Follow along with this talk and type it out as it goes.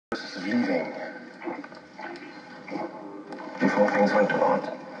of leaving. Before things went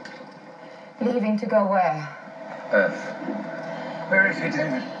bad. Leaving to go where? Earth. Where is he,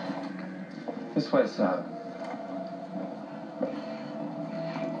 David? This way, sir.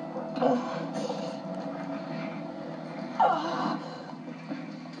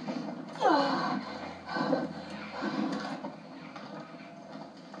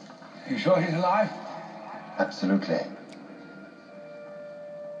 You sure he's alive? Absolutely.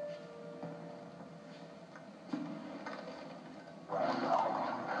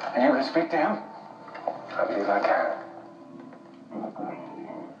 And you can speak to him? I believe I can.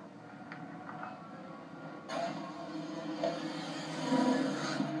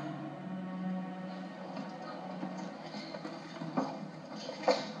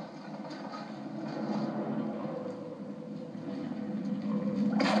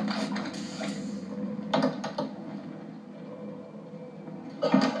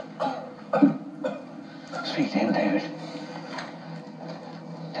 Speak to him, David.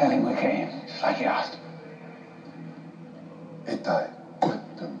 Tell him we came, just like he asked. Itai,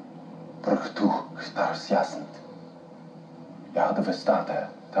 kutum, brugtu, stars jasend. Ja hadden we staten,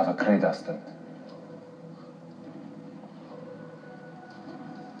 dat we kredasten.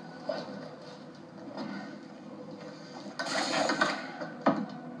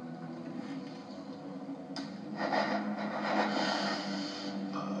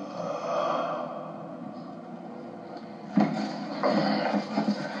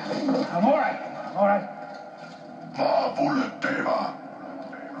 I'm all right. I'm all right. Vad voletteva?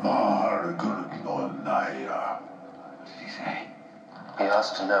 Margul naira. What did he say? He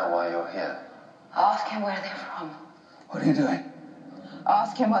asked to know why you're here. Ask him where they're from. What are you doing?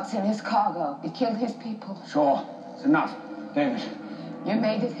 Ask him what's in his cargo. It killed his people. Sure. It's enough. David. You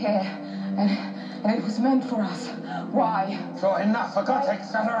made it here, and it was meant for us. Why? Sure, enough. For God's sake,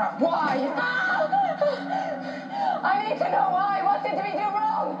 shut her up. Why? I need to know why. What did we do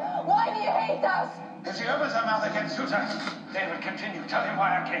wrong? Why do you hate us? If she opens her mouth again, shoot her. David, continue. Tell him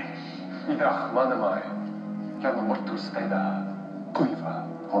why I came. Idach, manemai. Jana mortus teda. Kuiva,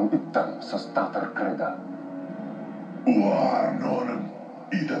 on itam sa stater kreda. Uarnonen,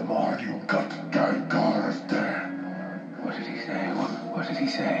 idemarium kat kaikarte. What did he say? What did he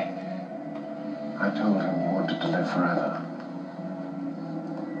say? I told him you wanted to live forever.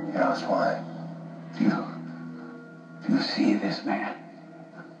 He asked why. Do you see this man?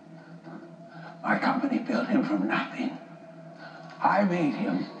 My company built him from nothing. I made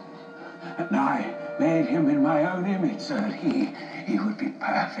him. And I made him in my own image so that he would be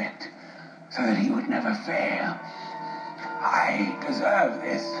perfect. So that he would never fail. I deserve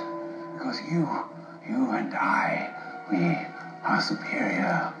this. Because you and I, we are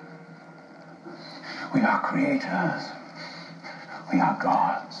superior. We are creators. We are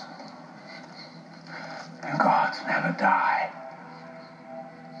gods. And gods never die.